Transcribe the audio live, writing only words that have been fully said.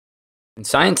in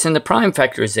science and the prime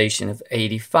factorization of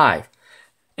 85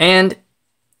 and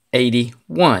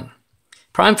 81.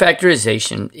 Prime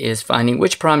factorization is finding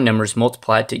which prime numbers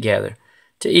multiplied together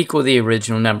to equal the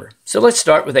original number. So let's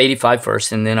start with 85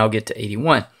 first, and then I'll get to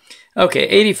 81. Okay,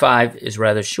 85 is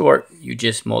rather short. You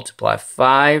just multiply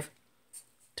 5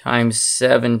 times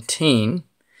 17.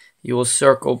 You will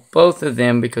circle both of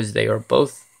them because they are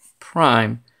both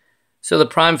prime. So the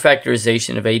prime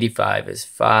factorization of 85 is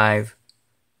 5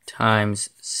 times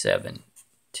 17.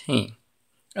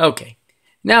 Okay,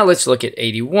 now let's look at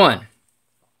 81.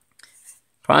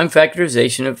 Prime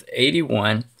factorization of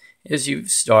 81 is you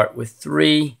start with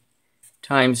 3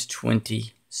 times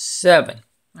 27.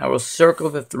 I will circle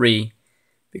the 3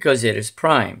 because it is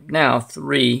prime. Now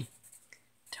 3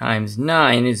 times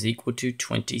 9 is equal to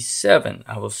 27.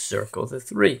 I will circle the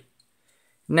 3.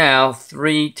 Now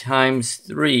 3 times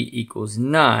 3 equals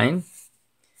 9.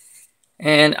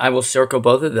 And I will circle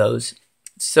both of those.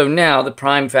 So now the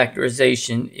prime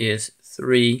factorization is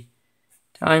 3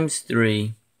 times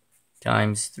 3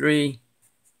 times 3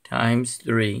 times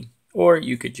 3. Or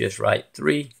you could just write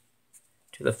 3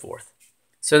 to the 4th.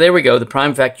 So there we go, the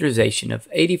prime factorization of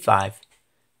 85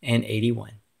 and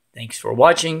 81. Thanks for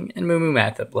watching, and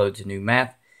MooMooMath uploads a new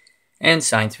math and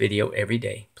science video every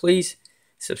day. Please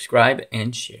subscribe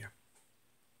and share.